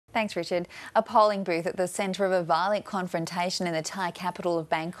Thanks, Richard. A polling booth at the centre of a violent confrontation in the Thai capital of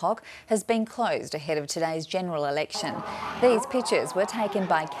Bangkok has been closed ahead of today's general election. These pictures were taken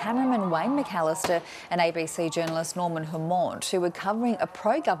by cameraman Wayne McAllister and ABC journalist Norman Humont, who were covering a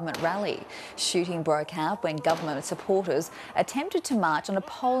pro-government rally. Shooting broke out when government supporters attempted to march on a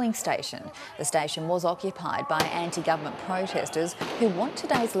polling station. The station was occupied by anti-government protesters who want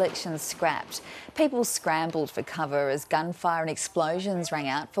today's elections scrapped. People scrambled for cover as gunfire and explosions rang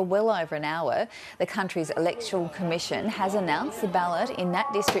out for well over an hour. The country's Electoral Commission has announced the ballot in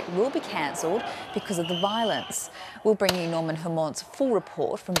that district will be cancelled because of the violence. We'll bring you Norman Humont's full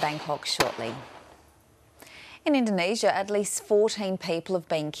report from Bangkok shortly. In Indonesia, at least 14 people have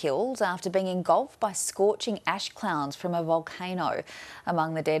been killed after being engulfed by scorching ash clouds from a volcano.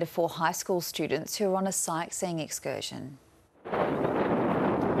 Among the dead are 4 high school students who were on a sightseeing excursion.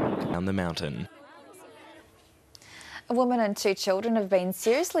 Down the mountain. A woman and 2 children have been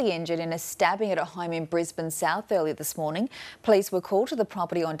seriously injured in a stabbing at a home in Brisbane South earlier this morning. Police were called to the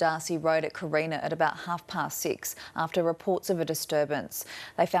property on Darcy Road at Carina at about 6:30 after reports of a disturbance.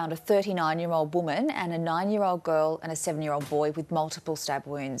 They found a 39-year-old woman and a 9-year-old girl and a 7-year-old boy with multiple stab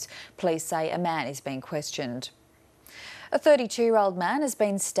wounds. Police say a man is being questioned. A 32-year-old man has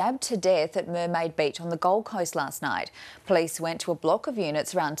been stabbed to death at Mermaid Beach on the Gold Coast last night. Police went to a block of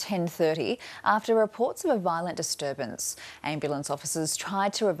units around 10:30 after reports of a violent disturbance. Ambulance officers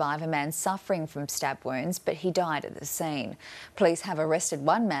tried to revive a man suffering from stab wounds, but he died at the scene. Police have arrested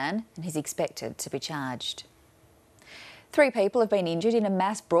 1 man and he's expected to be charged. 3 people have been injured in a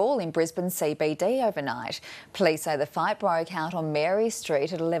mass brawl in Brisbane CBD overnight. Police say the fight broke out on Mary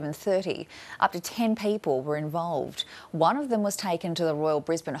Street at 11:30. Up to 10 people were involved. One of them was taken to the Royal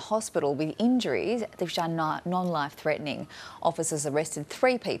Brisbane Hospital with injuries which are non-life threatening. Officers arrested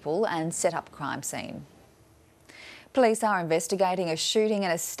 3 people and set up a crime scene. Police are investigating a shooting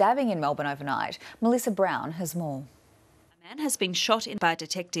and a stabbing in Melbourne overnight. Melissa Brown has more. A man has been shot by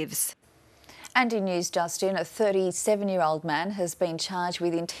detectives. And in news just in, a 37-year-old man has been charged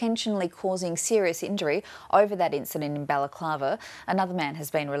with intentionally causing serious injury over that incident in Balaclava. Another man has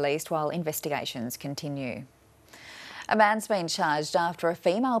been released while investigations continue. A man's been charged after a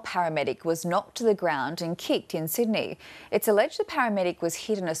female paramedic was knocked to the ground and kicked in Sydney. It's alleged the paramedic was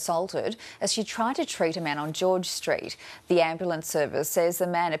hit and assaulted as she tried to treat a man on George Street. The ambulance service says the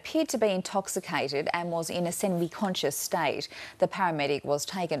man appeared to be intoxicated and was in a semi-conscious state. The paramedic was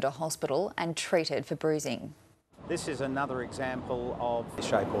taken to hospital and treated for bruising. This is another example of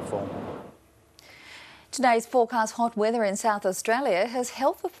shape or form. Today's forecast hot weather in South Australia has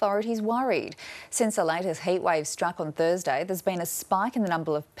health authorities worried. Since the latest heatwave struck on Thursday, there's been a spike in the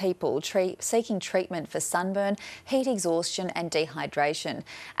number of people seeking treatment for sunburn, heat exhaustion and dehydration.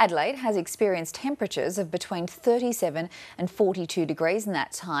 Adelaide has experienced temperatures of between 37 and 42 degrees in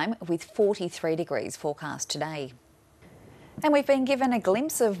that time, with 43 degrees forecast today. And we've been given a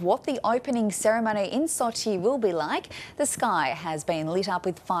glimpse of what the opening ceremony in Sochi will be like. The sky has been lit up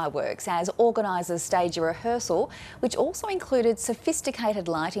with fireworks as organisers stage a rehearsal, which also included sophisticated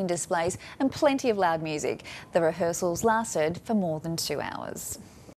lighting displays and plenty of loud music. The rehearsals lasted for more than 2 hours.